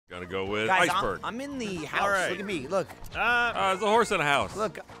Gotta go with Guys, iceberg. I'm in the house. All right. Look at me. Look. There's a horse in a house.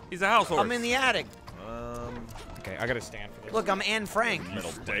 Look. He's a house horse. I'm in the attic. Okay, I gotta stand for this. Look, I'm Anne Frank. You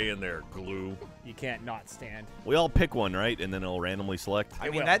stay in there, glue. You can't not stand. We all pick one, right? And then it'll randomly select. I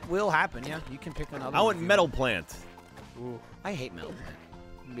mean, that will happen, yeah. You can pick another I one. want metal plant. Ooh. I hate metal plant.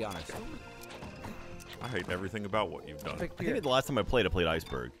 To be honest. I hate everything about what you've done. I think the last time I played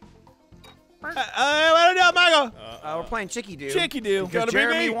Iceberg. What are you doing, Michael? We're playing Chicky Doo. Chicky Doo. Because Gotta be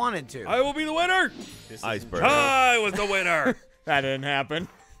Jeremy me. wanted to. I will be the winner. Iceberg. I was the winner. That didn't happen.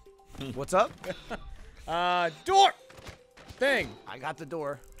 What's up? Door! Thing. I got the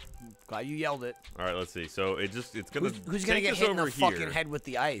door. Glad you yelled it. All right, let's see. So it's gonna. Who's gonna take get us hit in over the here. fucking head with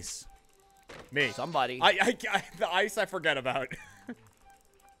the ice? Me. Somebody. The ice I forget about. All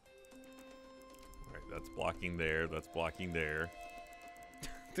right, that's blocking there. That's blocking there.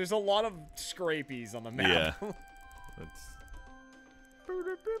 There's a lot of scrapies on the map. Yeah. That's.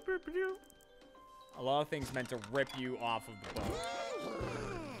 A lot of things meant to rip you off of the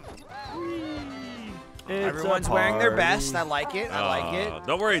boat. Everyone's wearing their best. I like it. I like it.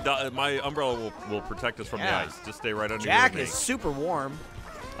 Don't worry, my umbrella will protect us from the Yeah. ice. Just stay right under Jack me. is super warm.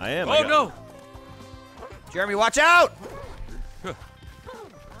 I am. Oh no! Jeremy, watch out!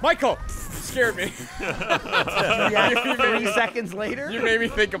 Michael! Scared me. 3 seconds later? You made me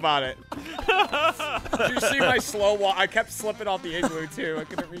think about it. Did you see my slow walk? I kept slipping off the igloo, too. I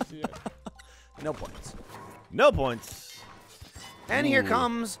couldn't reach it. No points. No points. And here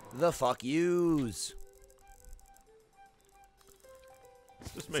comes the fuck yous.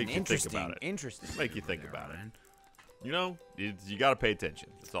 Just make you think about it. Interesting. Just make you think about it. You know, you got to pay attention.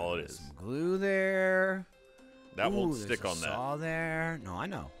 That's all it is. Glue there. That won't Ooh, stick there's on a saw there. No, I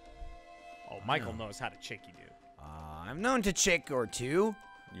know. Oh, Michael knows how to Chicky Doo. I'm known to chick or two.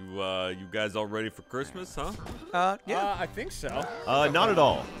 You guys all ready for Christmas, huh? Yeah. I think so. Not at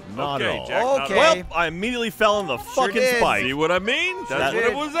all. Not Okay, at all. Jack, not Okay. at Well, I immediately fell in the fucking did. spike. See what I mean? That's That- what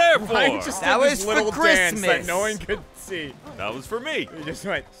it was there for. Ryan just That did was this for little dance that Christmas. no one could see. That was for me. He just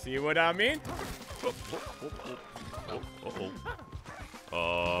went, see what I mean?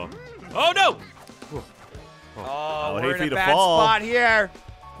 Oh no! Oh, hate we're for in you a to bad fall. spot here.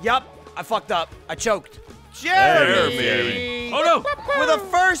 Yup, I fucked up. I choked. Jeremy! Jeremy! Oh no! With a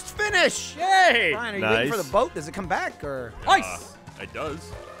first finish. Yay! Ryan, are you waiting for Nice. the boat? Does it come back or? Ice! It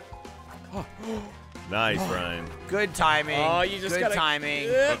does. Nice, Ryan. Good timing. Oh, you just Good gotta... timing.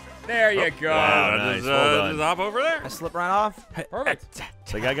 There you go. Wow, Just, nice. Well done. just hop over there. I slip right off. Perfect.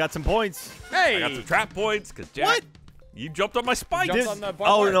 The guy got some points. Hey! I got some trap points. Cause Jack, What? You jumped on my spike. Jumped on the barbed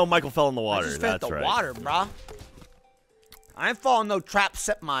Oh, wire. no, Michael fell in the water. I just fed That's the right. water, brah. I ain't falling no trap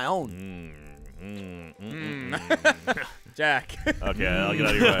except my own. Jack. Okay, I'll get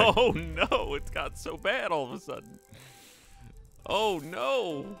out of your way. Oh no! It's got so bad all of a sudden. Oh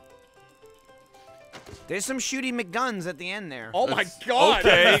no! There's some shooty McGuns at the end there. Oh my God!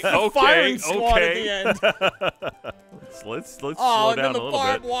 Okay, The okay, firing squad okay. at the end. Let's Oh, slow and then down the a little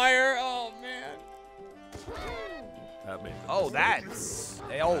barbed bit. wire. Oh man. That may, Oh, that's.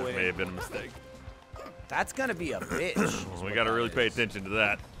 may have been a mistake. That's gonna be a bitch. We got to really pay attention to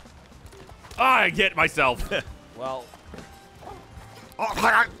that. I get myself. Well,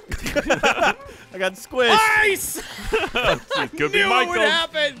 I got squished. Ice! It could be Knew it would Michael.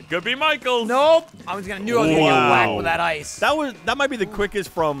 happen. Could be Michael. nope. I was gonna knew I was gonna get Wow. whacked with that ice. That might be the quickest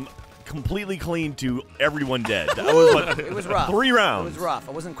from completely clean to everyone dead. That was what, It was rough. 3 It rounds. was rough.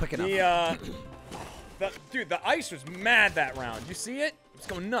 I wasn't quick enough. Dude, the ice was mad that round. You see it? It was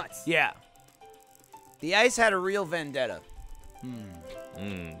going nuts. Yeah. The ice had a real vendetta.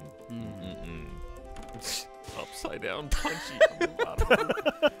 Upside down punchy. From the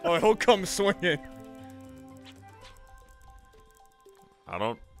bottom. Oh, he'll come swinging. I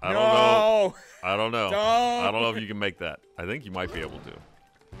don't know. No. I don't know. Don't. I don't know if you can make that. I think you might be able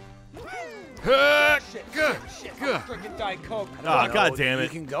to. Shit, freaking Diet Coke. Oh, I don't God know damn that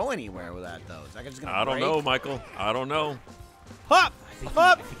it. You can go anywhere with that, though. Is that just gonna I don't break? know, Michael. I don't know. Hop!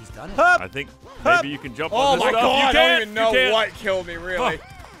 I think he's done it. I think maybe you can jump Oh on this my stuff. God, You I can't. don't even know You can't. what killed me, really.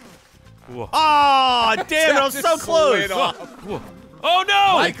 Whoa. Oh, damn it. I was so Just close. slid off. Oh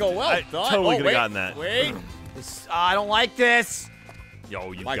no! Michael, well I done. totally oh, could've wait, gotten that. Wait. I don't like this.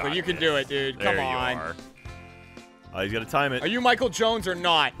 Yo, you Michael, got you can this. do it, dude. There Come you on. are. Oh, he's got to time it. Are you Michael Jones or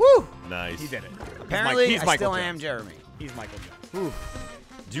not? Woo! Nice. He did it. Apparently, he's I Michael still Jones. am Jeremy. He's Michael Jones.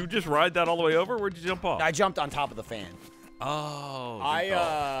 Did you just ride that all the way over? Where'd you jump off? I jumped on top of the fan. Oh.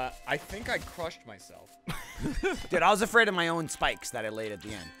 I think I crushed myself. Dude, I was afraid of my own spikes that I laid at the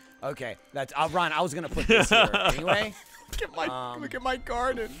end. Okay, that's Ron. I was gonna put this here anyway. Look at my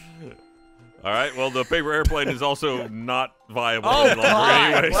garden. All right. Well, the paper airplane is also not viable Oh, any longer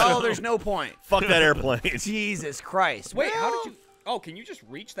God. anyway. Well, so- there's no point. Fuck that airplane. Jesus Christ. Wait, how Well, did you? Oh, can you just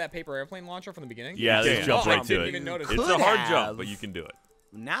reach that paper airplane launcher from the beginning? Yeah, they Yeah. jump Oh, right I to didn't it. even notice. It's Could a hard have. jump, but you can do it.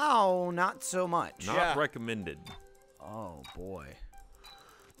 Now, not so much. Not Yeah. recommended. Oh, boy.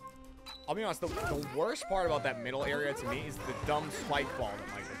 I'll be honest. The worst part about that middle area to me is the dumb spike ball that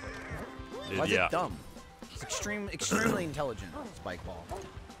Michael played. Why is Yeah. it dumb? It's extremely intelligent, spike ball.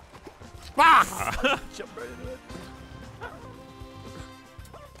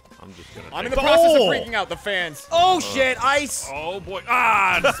 I'm just gonna. I'm in take- the process of Oh! freaking out. The fans. Oh, shit, ice! Oh boy!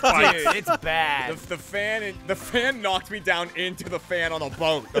 Ah, the spike. Dude, it's bad. The fan knocked me down into the fan on the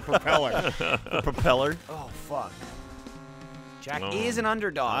boat, the propeller. The propeller. Oh, fuck. Jack No. is an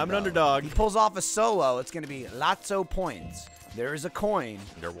underdog. I'm an though. underdog. He pulls off a solo, it's going to be lots of points. There is a coin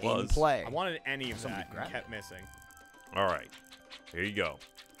There in was. play. I wanted any of Somebody that grab and kept missing. All right. Here you go.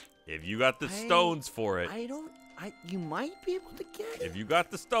 If you got the stones for it, You might be able to get it. if you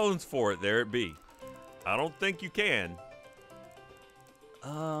got the stones for it, there it be. I don't think you can.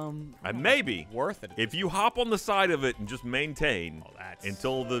 Maybe. Worth it. If you hop on the side of it and just maintain Oh, that's-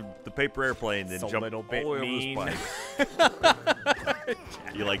 until the paper airplane, then It's a jump little all bit the way mean. over the spike.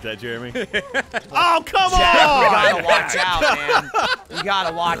 You like that, Jeremy? Oh, come Jack, you on! gotta watch out, man. You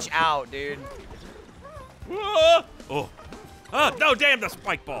gotta watch out, dude. Ah! Oh. Ah, no, damn the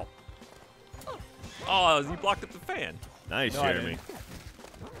spike ball. Oh, he blocked up the fan. Nice, No, I Jeremy.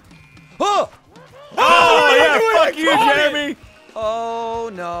 Oh! Oh, yeah, fuck you, caught it. Jeremy. Oh,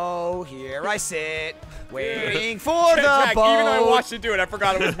 no. Here I sit, waiting for the Jack, boat. even though I watched it do it, I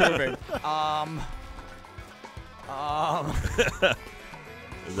forgot it was moving.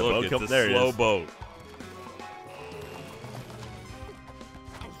 Is the Look, boat it's come- a there it slow is. boat.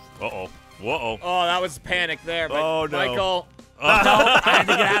 Uh-oh. Whoa-oh. Oh, that was panic there. But Oh, no. Michael. No, I had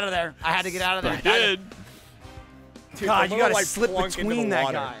to get out of there. I had to get out of there. I did. Dude, God, the you gotta little, like, slip plunk into between the that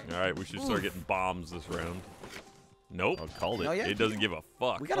water. guy. All right, we should start getting bombs this round. Nope. I called it. No, yeah. It doesn't give a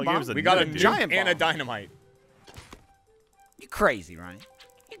fuck. We got a Well, give bomb. us a We got a nuke, nuke dude. giant and a bomb. dynamite. You crazy, Ryan.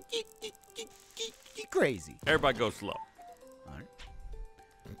 You crazy. Everybody go slow. All right.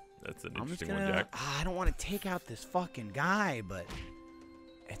 That's an I'm just interesting gonna. one, Jack. I don't want to take out this fucking guy, but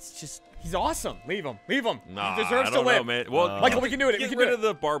it's just. He's awesome. Leave him. Leave him. Nah, he deserves I don't to live. know, man. Well, Michael, we can do it. We Get can rid do of it.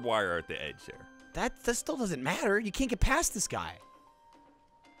 the barbed wire at the edge there. That still doesn't matter. You can't get past this guy.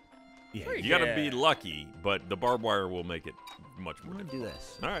 Yeah, You gotta be lucky, but the barbed wire will make it much more I'm gonna difficult. do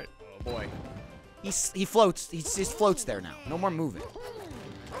this. All right. Oh, boy. He floats. He just floats there now. No more moving.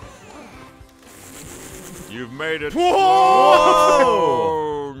 You've made it. Whoa!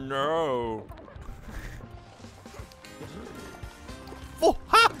 Oh, no. Oh,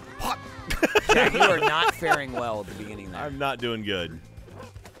 ha! Jack, you are not faring well at the beginning there. I'm not doing good.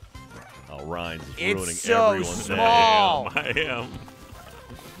 Oh, Ryan's just It's ruining so everyone's small. day. I am.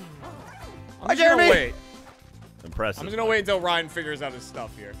 I'm just gonna wait. Impressive. I'm just gonna wait until Ryan figures out his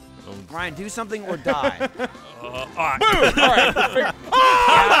stuff here. Ryan, do something or die. All right.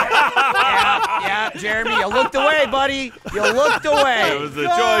 Yeah, Jeremy, you looked away, buddy. You looked away. It was a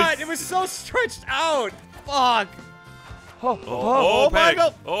God, choice. it was so stretched out. Fuck. Oh, panic.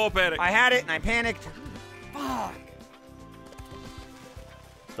 Michael. Oh, panic. I had it and I panicked.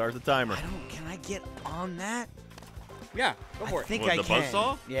 Start the timer. Can I get on that? Yeah, go for I it. think What, I the can.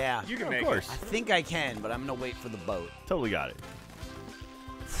 buzzsaw? Yeah. You can Of make course. I think I can, but I'm gonna wait for the boat. Totally got it.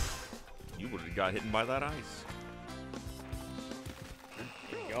 You would have got hit by that ice. it.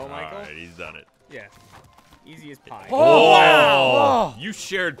 There you go, Michael. All right, he's done it. Yeah. Easy as pie. Oh, wow. You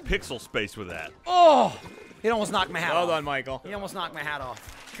shared pixel space with that. Oh! It almost knocked my hat Well off. done, Michael. He almost knocked my hat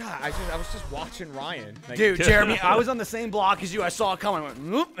off. God, I was just watching Ryan. Like, Dude, Jeremy, I was on the same block as you. I saw it coming. I went,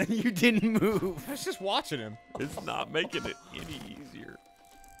 "Nope," and you didn't move. I was just watching him. It's not making it any easier.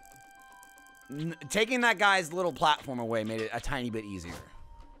 Taking that guy's little platform away made it a tiny bit easier.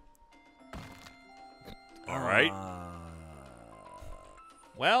 All right.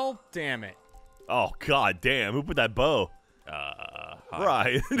 Well, damn it. Oh, god damn. Who put that bow? Hi.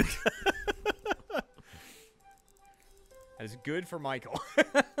 Ryan. That is good for Michael.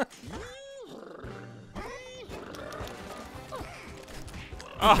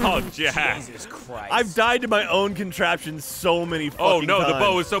 Oh, Jack. Jesus Christ. I've died to my own contraption so many fucking Oh, no, times. the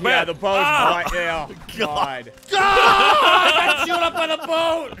bow is so yeah, bad. the boat's Ah! yeah. God. got chewed up by the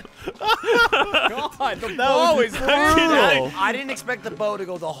boat. God, the That bow was is brutal. I didn't expect the bow to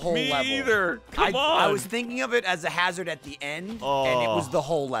go the whole Me level. either. Come on. I was thinking of it as a hazard at the end, and it Oh. was the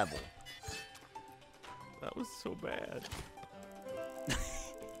whole level. That was so bad.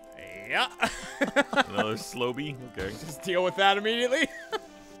 Yeah. Another Slowbee. Okay. Just deal with that immediately.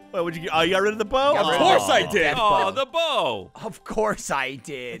 What would you get? Oh, you got rid of the bow? Got Of rid of course the I bow. did. Oh, the bow. Of course I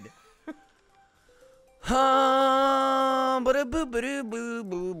did.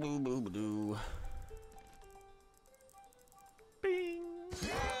 Ba-da-boo-ba-doo-boo-boo-boo-boo-boo-boo. Bing.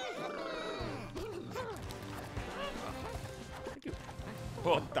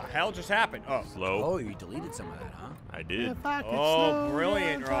 What the hell just happened? Oh. Slow. Oh, you deleted some of that, huh? I did. Oh,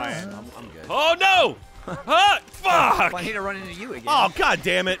 brilliant, Ryan. I'm good. Oh no! Huh? Fuck! I need to run into you again. Oh, god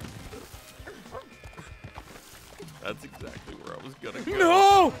damn it. That's exactly where I was gonna go.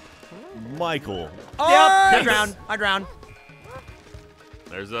 No! Michael. Yep, I drowned. I drowned.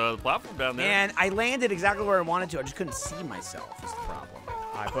 There's a platform down there. And I landed exactly where I wanted to. I just couldn't see myself is the problem.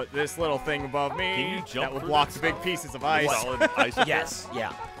 I put this little thing above me Can you jump that will through block that the big stuff? pieces of ice. Solid ice. Yes,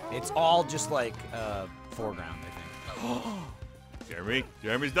 yeah. It's all just like foreground, I think.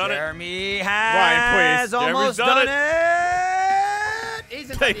 Jeremy's done it. Jeremy Ryan, has please. almost Jeremy's done done it. He's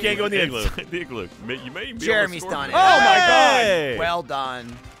in They can't go in the igloo. The igloo. You may be Jeremy's able to score done it. from Oh there. my god! Hey! Well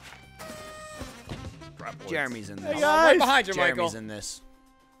done. Crap points. Jeremy's in this. I'm right behind you, Jeremy's Michael. in this.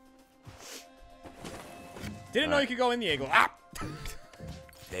 Didn't know you could go in the igloo. Ah!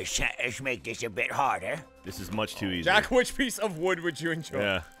 Let's make this a bit harder. This is much too easy. Jack, which piece of wood would you enjoy?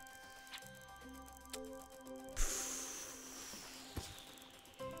 Yeah.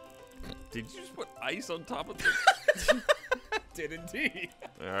 Did you just put ice on top of the... Did indeed.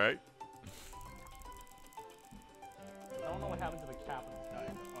 All right. I don't know what happened to the cap of this guy.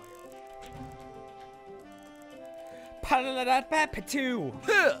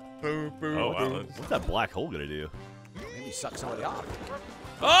 Boo, boo. Oh, wow. What's that black hole gonna do? Maybe suck somebody off.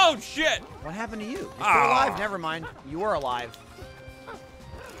 Oh, shit! What happened to you? You're still Ah. alive. Never mind. You were alive.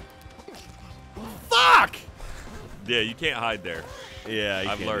 Fuck! Yeah, you can't hide there. Yeah, you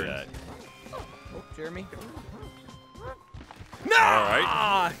I've can't learned. do that. Oh, Jeremy. All right.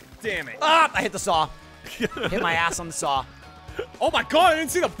 Ah, damn it. Ah! I hit the saw. Hit my ass on the saw. Oh my god, I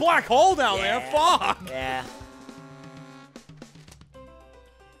didn't see the black hole down there. Fuck. Yeah.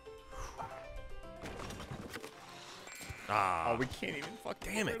 Ah. Oh, we can't even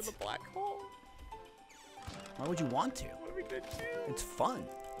fucking Damn get rid it. of the black hole. Why would you want to? What are we gonna do? It's fun.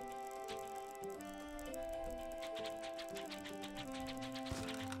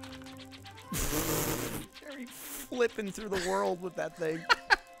 Jeremy flipping through the world with that thing.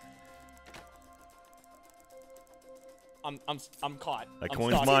 I'm caught. That I'm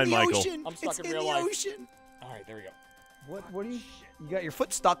coin's stuck. mine, in the Michael. ocean. I'm stuck it's in in real the life. ocean. All right, there we go. What do you? You got your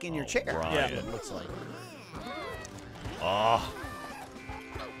foot stuck in your chair. Ryan. Yeah, it looks like. Oh.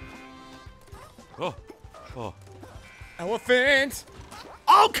 Oh. Oh. Elephant.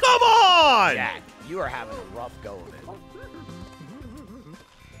 Oh, come on! Jack, you are having a rough go of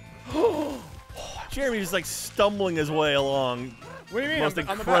it. Jeremy's like stumbling his way along. What do you mean? Most I'm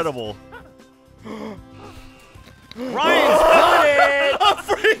the best. incredible. Ryan's done it!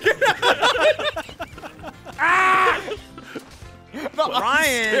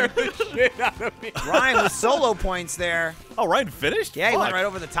 Ryan! Scared the shit out of me. Ryan with solo points there. Oh, Ryan finished? Yeah, he went Fuck. right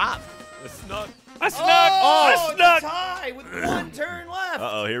over the top. I snuck. I snuck. Oh, I snuck. tie with one turn left.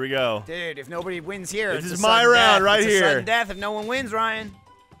 Uh-oh, here we go. Dude, if nobody wins here, This it's is a my sudden round death. right It's a here. sudden death if no one wins, Ryan.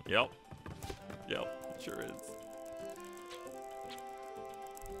 Yep. Yep. Sure is.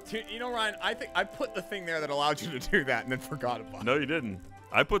 Dude, you know, Ryan, I think I put the thing there that allowed you to do that and then forgot about it. No, you didn't.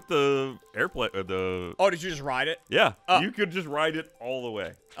 I put the airplane. The Oh, did you just ride it? yeah. Oh. You could just ride it all the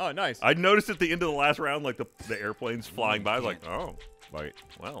way. Oh, nice. I noticed at the end of the last round, like the airplanes flying by. I was like, oh, Right.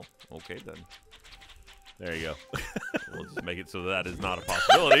 well, okay then. There you go. We'll just make it so that is not a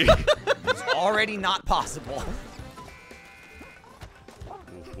possibility. It's already not possible.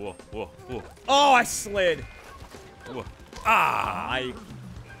 Whoa, whoa, whoa, Oh, I slid. whoa. Ah!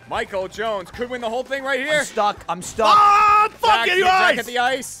 Michael Jones could win the whole thing right here. I'm stuck. I'm stuck. Ah, fuck Jack, you, Jack ice! at the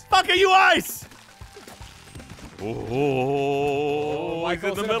ice. Fuck you, ice! Oh, he's in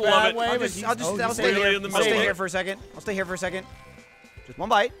Michael's the in a middle bad of it. way, I'll but just, he's- I'll just, oh, I'll he's stay really here. in the I'll middle stay of here it. for a second. I'll stay here for a second. Just one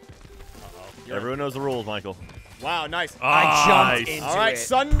bite. Everyone knows the rules, Michael. Wow, nice. I jumped Nice. into All right, it.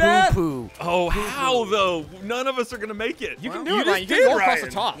 sudden death. Poo-poo. Oh, how though? None of us are gonna make it. You can Well, do it, you Ryan. You just can go did, across the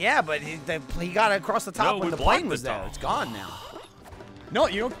Ryan. top. Yeah, but he got across the top No, when we the blocked plane was the there. top. It's gone now. No,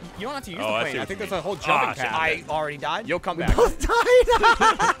 you don't have to use Oh, the I plane. see I what think you there's mean. a whole jumping Ah, shit. pad. I already died. You'll come We back. both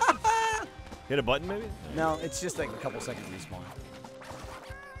died. Hit a button, maybe? No, it's just like a couple seconds respawn.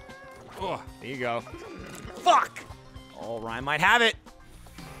 Oh. There you go. Fuck! Oh, Ryan might have it.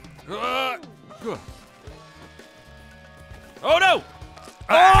 Oh no!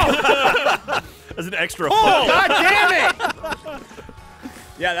 As an extra Oh, fuck. God damn it!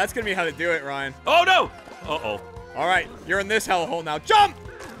 Yeah, that's going to be how to do it, Ryan. Oh no! Uh oh. All right, you're in this hellhole now. Jump!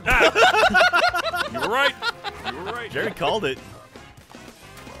 You were right. You were right. Jerry called it.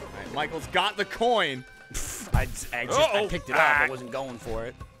 All right, Michael's got the coin. I picked it up. I wasn't going for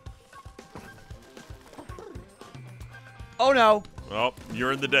it. Oh no. Oh,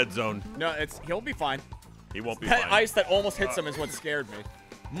 you're in the dead zone. No, he'll be fine. He won't be That fine. ice that almost hits him is what scared me.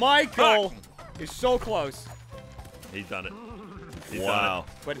 Michael is so close. He's done it. He's Wow.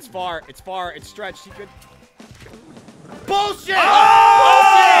 But it's far. It's far. It's stretched. He could. Bullshit!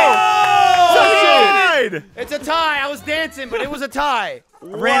 Bullshit! It's a tie. I was dancing, but it was a tie.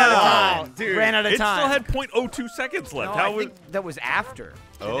 Ran out of Wow, time. dude. Ran out of It time. still had 0.02 seconds left. No, How I was? think that was after.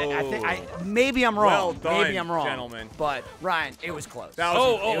 Oh. Maybe I'm wrong. Well done, Maybe I'm wrong. gentlemen. But Ryan, it was close. That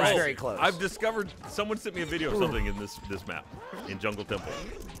was it was very close. I've discovered someone sent me a video of something in this map in Jungle Temple.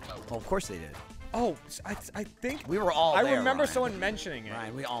 Well, of course they did. Oh, I think We were all I there, remember Ryan. someone mentioning it.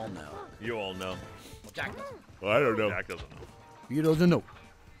 Ryan, we all know. You all know. Jack doesn't. Well, I don't know. Jack doesn't know. You doesn't know.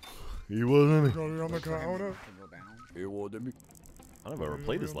 He wasn't. It wasn't me. I don't know if I've ever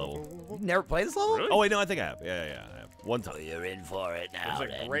played this level. You never played this level? Really? Oh wait, no, I think I have. Yeah, I have. One time. You're in for it now.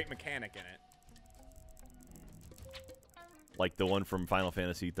 There's a great mechanic in it. Like the one from Final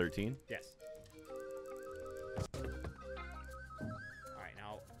Fantasy 13. Yes. All right,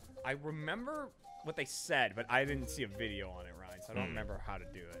 now I remember what they said, but I didn't see a video on it, Ryan, so I don't remember how to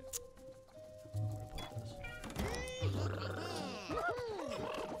do it.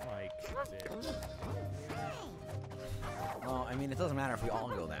 Like this. Well, I mean, it doesn't matter if we all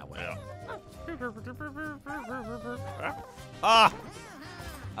go that way. Yeah. Ah!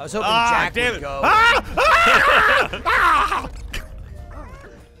 I was hoping Ah! Jack Damn would it! go. Ah! Ah!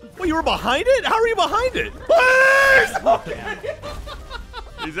 Well, you were behind it? How are you behind it?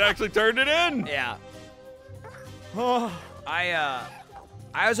 He's actually turned it in. Yeah.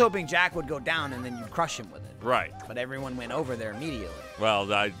 I was hoping Jack would go down and then you'd crush him with it. Right. But everyone went over there immediately. Well,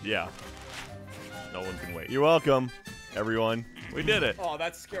 yeah. No one can wait. You're welcome, everyone. We did it. Oh,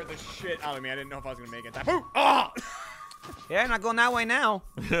 that scared the shit out of me. I didn't know if I was gonna make it. That. Boom! Ah! Yeah, not going that way now.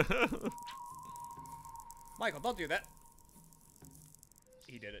 Michael, don't do that.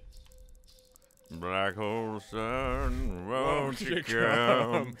 He did it. Black hole sun, won't you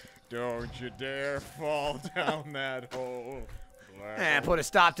come? Don't you dare fall down that hole. And put a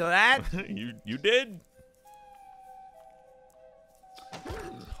stop to that. you did.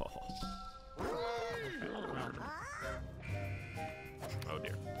 Oh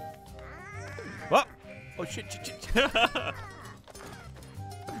dear. What? Oh shit!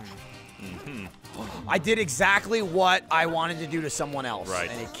 I did exactly what I wanted to do to someone else. Right.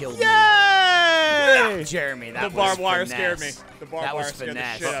 And it killed Yay! me. Jeremy, that The barbed was wire finesse. scared me. The barbed That wire was scared the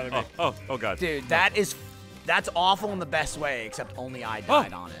finesse. shit out of me. Oh god. Dude, that's awful in the best way, except only I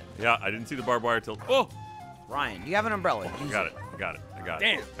died on it. Yeah, I didn't see the barbed wire till. Oh, Ryan, you have an umbrella. I Use got it. I got it.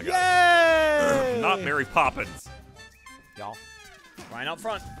 Damn. I got it. Not Mary Poppins. Y'all. Ryan out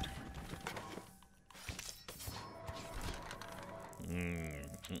front.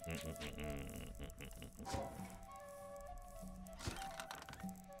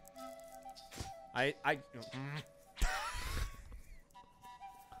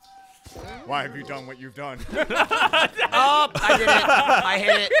 Why have you done what you've done? Oh, I did it. I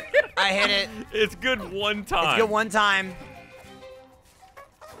hit it. I hit it. It's good one time. It's good one time.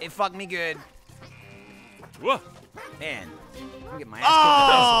 It fucked me good. Whoa. Man, I'm getting my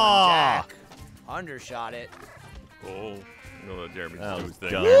ass kicked with this one, Jack. Undershot it. Oh, no, no, Jeremy That do was his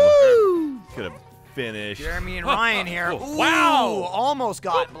thing. dumb. Could have finished. Jeremy and Ryan here. Oh, Ooh, wow. almost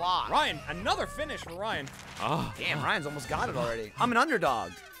got blocked. Ryan, another finish for Ryan. Ah, Damn, Ryan's almost got it already. I'm an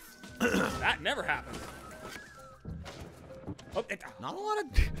underdog. That never happened. Oh, Not a lot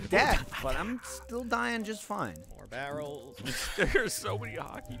of death, but I'm still dying just fine. more barrels. there's so many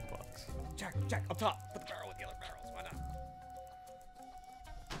hockey pucks. Jack, up top. Put the barrel with the other barrels. Why not?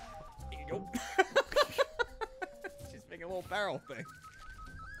 There you go. She's making a little barrel thing.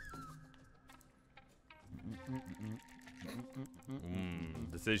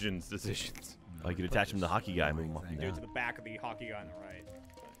 Decisions. Oh, you could attach him to the hockey guy and move him up and Do it to down. the back of the hockey guy on the right.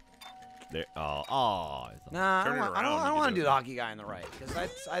 There. Oh. Nah, Turn it I around, don't you want can to do do the hockey guy on the right because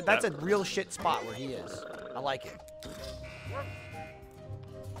that's a real shit spot where he is. I like it.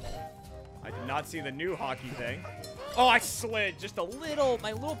 I did not see the new hockey thing. Oh, I slid just a little.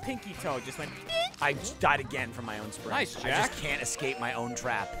 My little pinky toe just went. I died again from my own sprint. Nice, I Jack. just can't escape my own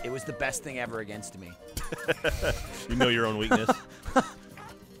trap. It was the best thing ever against me. You know your own weakness.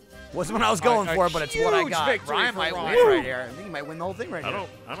 Wasn't what I was going A for, but it's what I huge got. victory Ryan for might Ryan. win right here. I think he might win the whole thing right I here.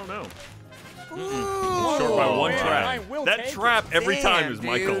 don't know. Ooh. Short by one man, trap. I will That take trap every time Damn, is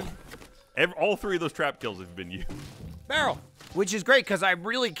Michael. dude. All three of those trap kills have been you. Barrel. Which is great, because I'm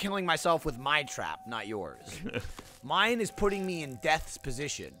really killing myself with my trap, not yours. Mine is putting me in death's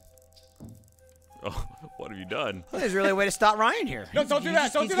position. Oh, what have you done? Well, there's really a way to stop Ryan here. No, don't do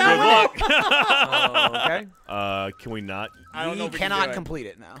that. Don't do Good that. luck. Oh, okay. Can we not? I don't know We if we can cannot do it. complete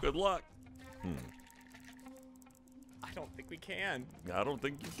it now. Good luck. I don't think we can. I don't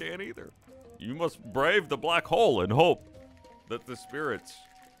think you can either. You must brave the black hole and hope that the spirits.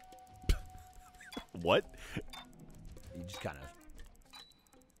 What? You just kind of...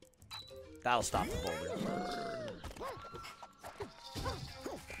 That'll stop the boulder.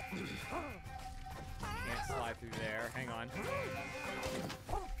 Can't slide through there. Hang on.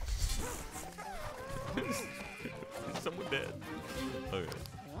 Is someone dead? Okay.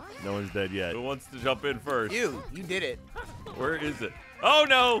 No one's dead yet. Who wants to jump in first? You did it. Where is it? Oh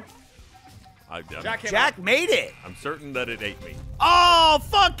no! Jack, Jack made it. I'm certain that it ate me. Oh,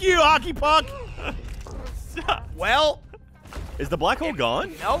 fuck you, hockey puck! Well, Is the black hole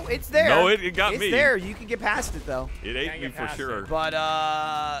gone? no, it's there. No, it got me. It's there. You can get past it, though. It ate Can't me get for past sure. it.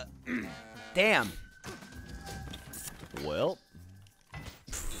 But, damn. Well,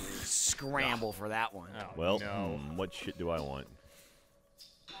 Scramble for that one. Oh, well, no. what shit do I want?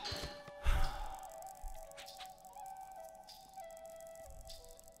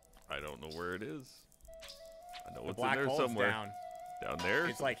 I don't know where it is. I know The it's in black there hole's somewhere. down. Down there?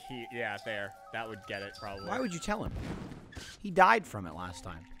 It's like yeah, there. That would get it probably. Why would you tell him? He died from it last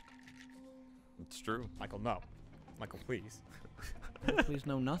time. It's true. Michael, no. Michael, please. Please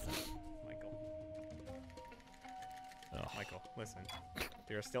know nothing. Michael. Oh. Michael, listen.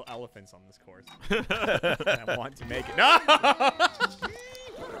 There are still elephants on this course. And I want to make it. No!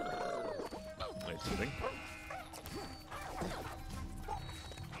 Nice thing.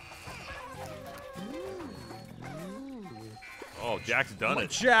 Oh, Jack's done it.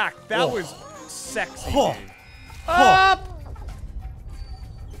 Jack, that was sexy. Oh. dude. Up!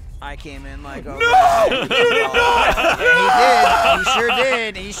 I came in like a... No! You did not! Yeah, he did. He sure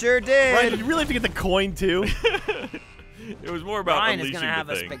did. He sure did. Ryan, did you really have to get the coin, too? It was more about Ryan is unleashing going to have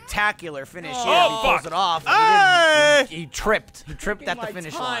the a thing. spectacular finish here Oh, if he pulls fuck. it off. and Hey! He tripped. He tripped at the My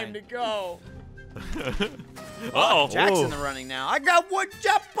finish time line. to go. Uh-oh. Jack's Whoa. in the running now. I got one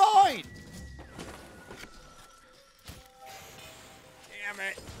jump point. Damn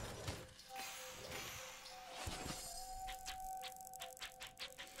it.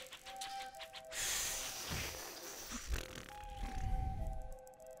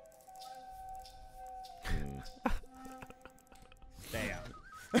 Damn.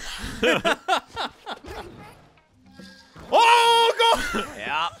 Oh, go!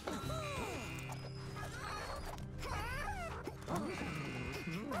 Yeah.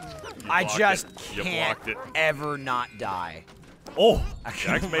 I blocked just it. You can't blocked it. ever not die. Oh,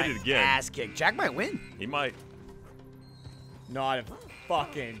 Jack's made it again. Ass kick. Jack might win. He might. Not a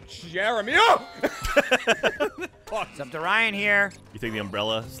fucking Jeremy. Oh! It's up to Ryan here. you think the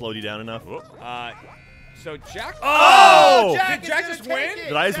umbrella slowed you down enough? Whoop. So Jack. Oh! Did Jack just win?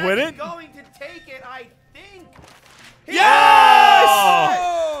 Did I just win it? Going to take it, I think. Yes!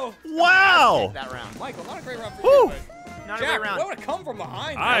 Oh! Wow! That round. Michael, not a great round for Woo! you, but Not a Jack, great round. what would have come from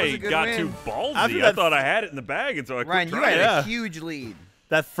behind? I was a good got win. too ballsy. After I that- thought I had it in the bag, and so I Ryan, couldn't you try had it. Yeah. a huge lead.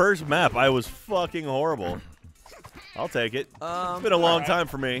 That first map, I was fucking horrible. I'll take it. It's been a long alright. time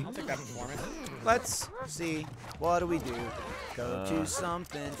for me. I'll take that performance. Let's see. What do we do? Go to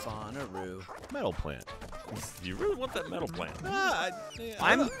something funaroo. Metal plant. You really want that metal plant?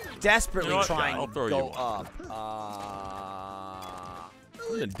 I'm desperately You know what? trying I'll to throw go you one. up. I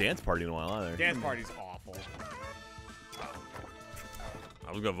haven't been a dance party in a while either. Dance party's awful.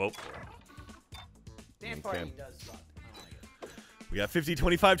 I was gonna vote for it. Dance Okay. party does suck. We got 50,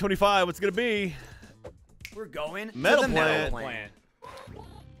 25, 25. What's it gonna be? We're going Metal to the plant. metal plant.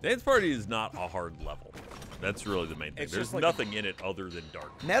 Dance Party is not a hard level. That's really the main thing. It's There's just like- nothing in it other than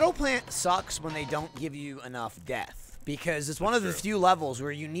dark. Metal plant sucks when they don't give you enough death because it's one of the true. few levels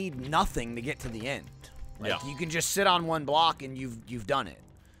where you need nothing to get to the end. Like Yeah. you can just sit on one block and you've done it.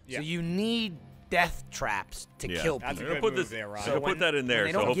 Yeah. So you need death traps to Yeah. kill That's a people. I'm gonna good put move this. there, Ryan. I'm So gonna when- put that in there, when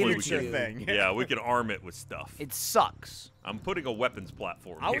they so don't hopefully give we it to can. you- thing. Yeah, we can arm it with stuff. It sucks. I'm putting a weapons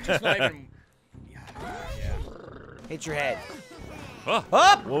platform. I would here. just not even. Yeah. Hit your head. Ah,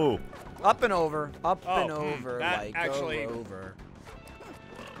 Up! Whoa. Up and over. Up Oh, and over that like actually- a rover.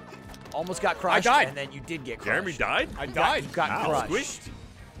 Almost got crushed. died. And then you did get crushed. Jeremy died. I died. You got Ow, crushed. squished.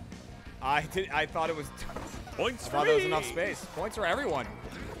 I thought it was. Points I for thought there was me. enough space. Points for everyone.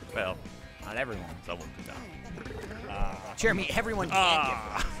 Well, Not everyone. someone could die. Jeremy, everyone can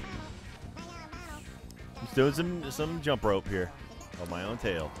Ah, Just doing some jump rope here on my own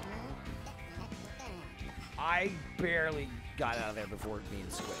tail. get. I barely got out of there before being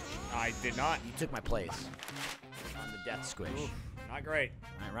squished. I did not. You took my place on the death squish. Oof, not great.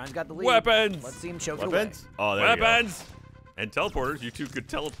 All right, Ryan's got the lead. Weapons! Let's see him choke Weapons? away. Oh, there you go. Weapons! And teleporters. You two could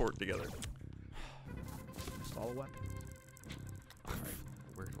teleport together. Install a weapon. All right.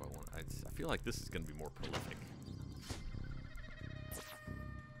 Where do I want? I feel like this is going to be more prolific.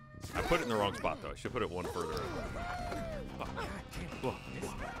 I put it in the wrong spot, though. I should put it one further. Oh, God damn.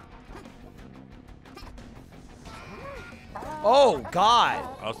 Oh, God.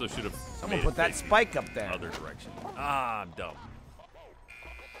 I also should have. Someone put that spike up there. Other direction. Ah, I'm dumb.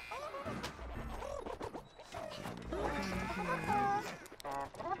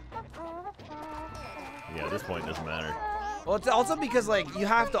 Yeah, at this point, it doesn't matter. Well, it's also because, like, you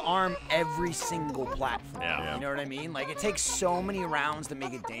have to arm every single platform. Yeah. You know what I mean? Like, it takes so many rounds to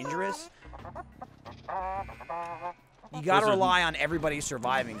make it dangerous. You gotta rely on everybody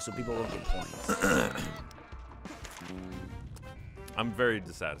surviving so people don't get points. I'm very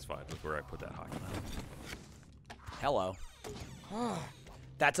dissatisfied with where I put that hockey. Hello.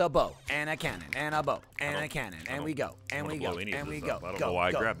 That's a bow, and a cannon, and a bow, and a cannon, and we go, and we go, and we go. I don't know why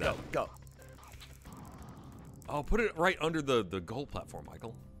I grabbed that. Go. Oh, put it right under the goal platform,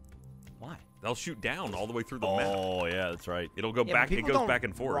 Michael. Why? They'll shoot down all the way through the map. Oh, yeah, that's right. It'll go back. It goes back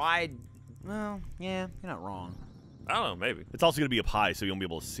and forth. Ride. Well, yeah, you're not wrong. I don't know, maybe. It's also going to be up high, so you won't be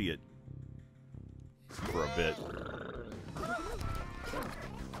able to see it for a bit.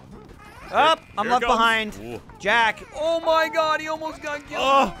 Up! I'm Here left it comes. behind. Ooh. Jack. Oh my God, he almost got killed.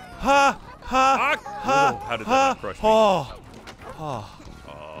 Oh, ha, ha, Ooh, how did that not crush me? oh. Oh,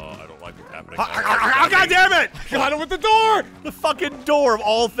 I don't like what's happening. Oh, God damn it! Got him with the door! The fucking door of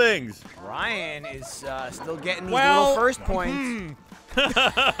all things. Ryan is still getting these Well, little first points.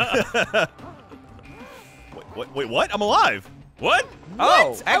 Wait, what? I'm alive. What? Oh,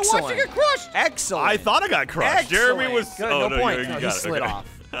 What? excellent. I watched you get crushed! Excellent. I thought I got crushed. Jeremy was. Good, oh, no no, points. you Oh, got he it. slid Okay. off.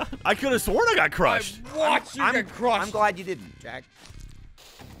 I could have sworn I got crushed. I watched you get crushed! I'm glad you didn't, Jack.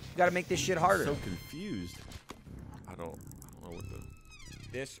 You gotta make this shit harder. So confused. I don't know what the.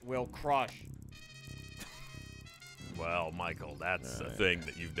 This will crush. Well, Michael, that's a thing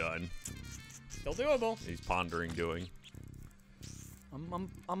that you've done. Still doable. He's pondering doing.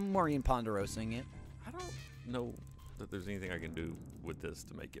 I'm worrying ponderosing it. I don't know that there's anything I can do with this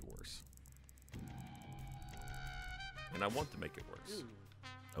to make it worse. And I want to make it worse.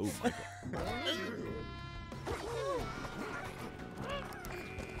 Oh, Michael.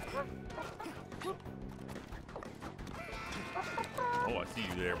 Oh, I see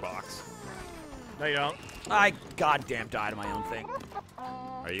you there, box. No, you don't. I goddamn died of my own thing.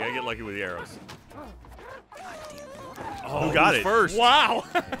 All right, you gotta get lucky with the arrows. Oh, who got who's it? first? Wow!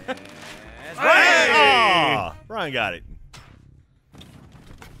 Hey! Ah, Ryan got it.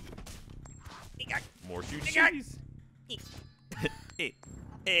 More shoot cheese. Okay,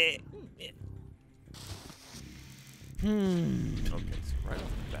 so right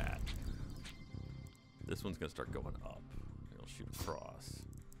off the bat, this one's gonna start going up. It'll shoot across.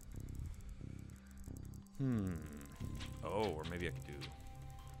 Oh, or maybe I could do.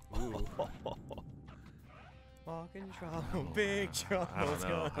 Walking trouble, big trouble. I don't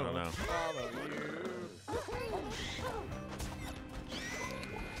know. I don't know. Follow you.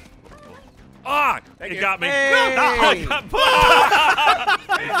 Ah! Thank It you. got me. Hey! I got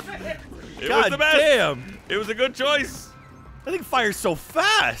it God was the best. damn. It was a good choice. That thing fires so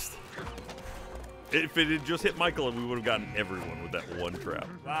fast. If it had just hit Michael, we would have gotten everyone with that one trap.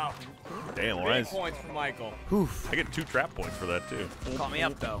 Wow. Damn, 3 Ryan's. points for Michael. I get 2 trap points for that too. Caught me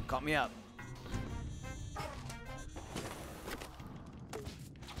up though. Caught me up.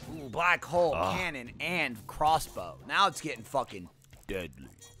 Ooh, black hole, cannon, and crossbow. Now it's getting fucking deadly.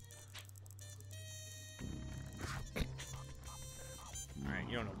 All right,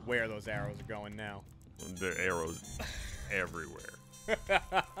 you don't know where those arrows are going now. There are arrows everywhere.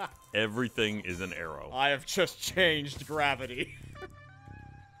 Everything is an arrow. I have just changed gravity.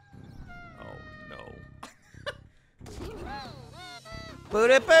 Oh no.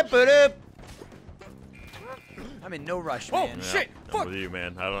 Boop. I'm in no rush, man. Oh, shit! I'm Fuck! with you,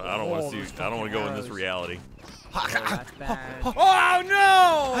 man. I don't want to see. I don't want to go in this arrows. reality. Oh, that's bad. Oh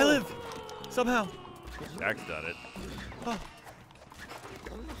no! I live. Somehow. Jack's done it.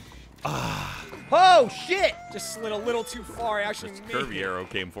 Oh shit! Just slid a little too far. I actually This made curvy it. arrow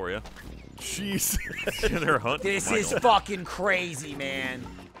came for you. Jeez. They're hunting. This is Michael. fucking crazy, man.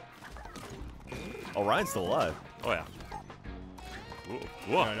 Oh, Ryan's still alive. Oh yeah.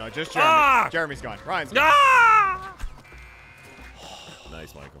 Whoa. No, just Jeremy. Ah! Jeremy's gone. Ryan's gone. Ah!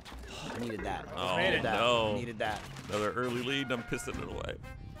 Nice, Michael. I needed that. Oh, I needed that. no. I needed that. Another early lead, and I'm pissing it away.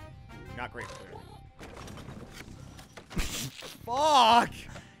 Not great. Fuck!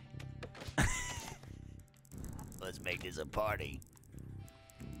 Let's make this a party.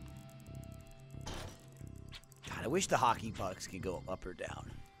 God, I wish the hockey pucks could go up or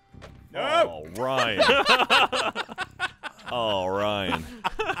down. No! Oh, Ryan. Oh, Ryan.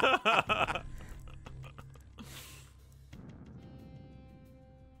 That's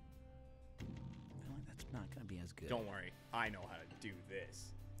not gonna be as good. Don't worry, I know how to do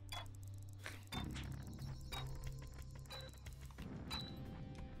this.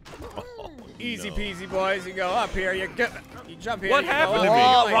 Easy peasy, boys. You go up here. You jump here. What you happened go to up. me?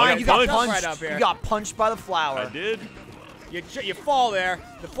 Oh, I Ryan, you got punched. punched. Right up here. You got punched by the flower. I did. You fall there.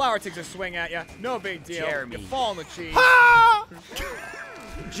 The flower takes a swing at you. No big deal. Jeremy. You fall in the cheese.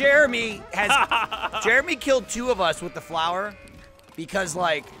 Jeremy killed 2 of us with the flower because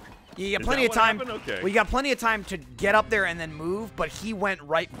like you got Is plenty that of what time. happened? Okay. Well, you got plenty of time to get up there and then move, but he went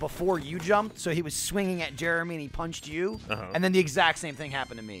right before you jumped, so he was swinging at Jeremy and he punched you, and then the exact same thing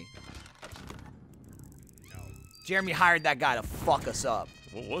happened to me. No, Jeremy hired that guy to fuck us up.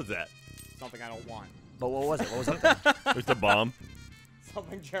 What was that? something I don't want. But what was it? What was up there? There's the bomb.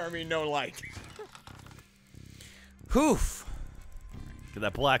 Something Jeremy no like. Hoof.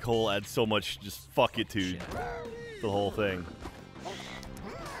 That black hole adds so much just fuck it to the whole thing.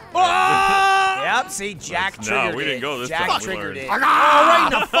 Yep, see, Jack No, triggered we it. didn't go this Jack time. We triggered learned. it. Oh, right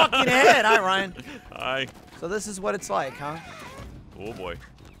in the fucking head. Hi, Ryan. Hi. So this is what it's like, huh? Oh boy.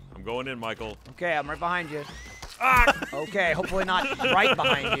 I'm going in, Michael. Okay, I'm right behind you. Okay, hopefully not right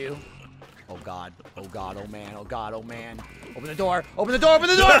behind you. Oh God, oh God, oh man, oh God, oh man. Open the door, open the door, open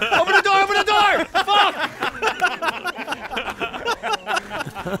the door, open the door, open the door!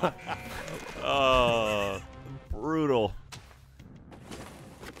 Fuck! Brutal.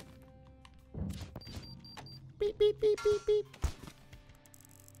 Beep, beep, beep, beep, beep.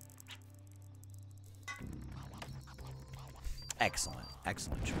 Excellent,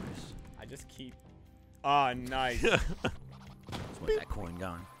 excellent choice. I just keep. Ah, nice. Let's let that coin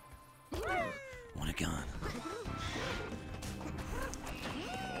gone. Want it gone.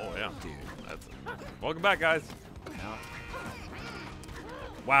 Oh yeah. Dude. Welcome back, guys.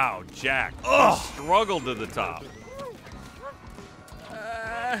 Wow, Jack. You struggled to the top.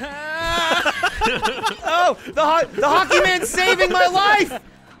 Oh, the hockey man saving my life!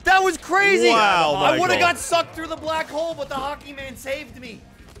 That was crazy! Wow, I would have Michael. got sucked through the black hole, but the hockey man saved me.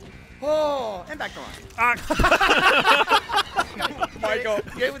 Oh, and back to Ryan. Michael.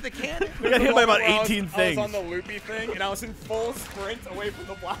 Get with the cannon. We got hit by about Where 18 I things. was on the loopy thing, and I was in full sprint away from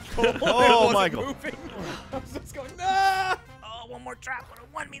the black hole. and Oh, it wasn't Michael. moving. I was just going, no! Oh, one more trap would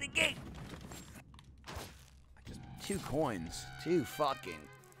have won me the game. Just 2 coins. 2 fucking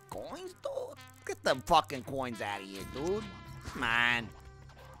coins, dude? Get the fucking coins out of here, dude. Come on.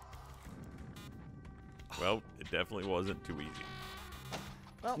 Well, it definitely wasn't too easy.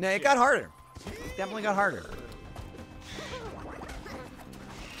 Well, no, it got harder. It definitely got harder.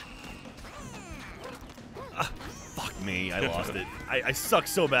 Fuck me, I lost it. I suck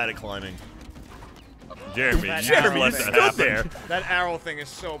so bad at climbing. Jeremy, That you arrow let thing. that Stood happen. there. That arrow thing is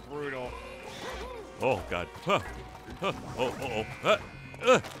so brutal. Oh God. Huh. Huh. Oh.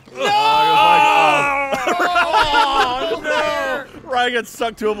 Oh, no! Ryan got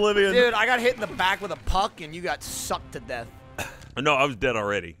sucked to oblivion. Dude, I got hit in the back with a puck, and you got sucked to death. No, I was dead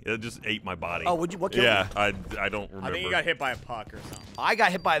already. It just ate my body. Oh, what killed yeah. you? I don't remember. I think you got hit by a puck or something. I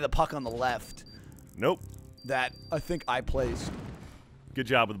got hit by the puck on the left Nope. that I think I placed. Good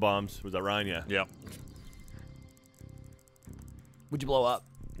job with the bombs. Was that Ryan? Yeah. Yep. Would you blow up?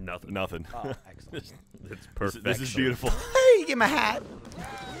 Nothing. Nothing. Oh, excellent. It's perfect. This is beautiful. Hey, give him a hat.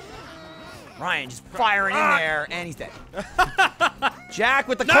 Ryan just firing in there, and he's dead. Jack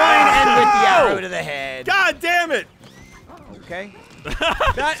with the coin and with the arrow to the head. God damn it! Okay.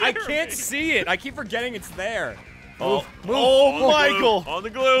 I can't see it. I keep forgetting it's there. Oh, On oh the Michael! glue. On the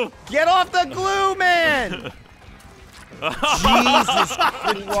glue. Get off the glue, man! Jesus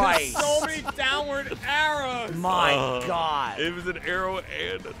Christ. So many downward arrows. My God. It was an arrow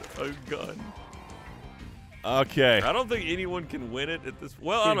and a gun. Okay. I don't think anyone can win it at this.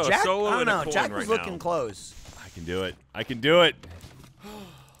 Well, I Dude, don't know. Jack, Solo I don't and a know. coin Jack right was looking now. close. I can do it. I can do it.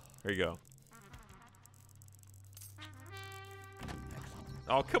 There you go.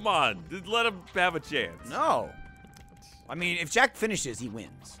 Oh, come on. Just let him have a chance. No. I mean, if Jack finishes, he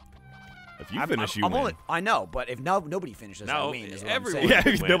wins. If you finish, you I'm win. only, I know, but if nobody finishes, I No, win. Is what I'm everyone- saying. Yeah,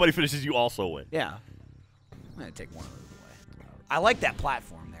 if Win. nobody finishes, you also win. Yeah. I'm going to take one of those away. I like that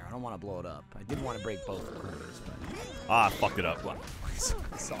platform there. I don't want to blow it up. I did want to break both corners, but... Ah, I fucked it up.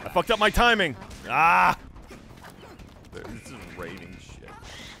 Sorry. I fucked up my timing. Ah! This is raining shit.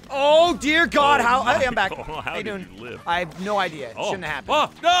 Oh dear God! Oh, How? Hey, I'm back. Michael, how you did doing? you live? I have no idea. It Oh. shouldn't have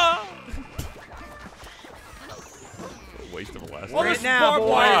happened. Oh, no! Waste of a last. We're in there's it now, barbed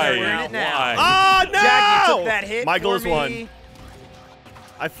boys. wire We're in now. it now. Why? Ah, no! Jack, you took that hit Michael for has won. me.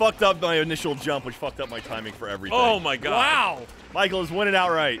 I fucked up my initial jump, which fucked up my timing for everything. Oh my God! Wow. Michael is winning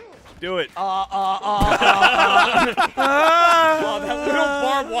outright. Do it. Oh, that little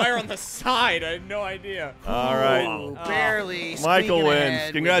barbed wire on the side. I had no idea. All right. Ooh, barely. Michael squeaking wins. ahead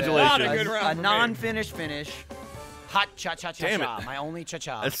with Congratulations. Not a good round A for me. non-finished finish. Hot cha-cha-cha-cha. Damn it. My only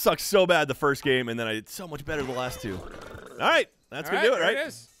cha-cha. That sucked so bad the first game, and then I did so much better the last two. All right. That's going to do it, there right? it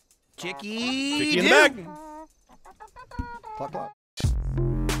is. Chicky Chicky in the do. bag. Clock, clock.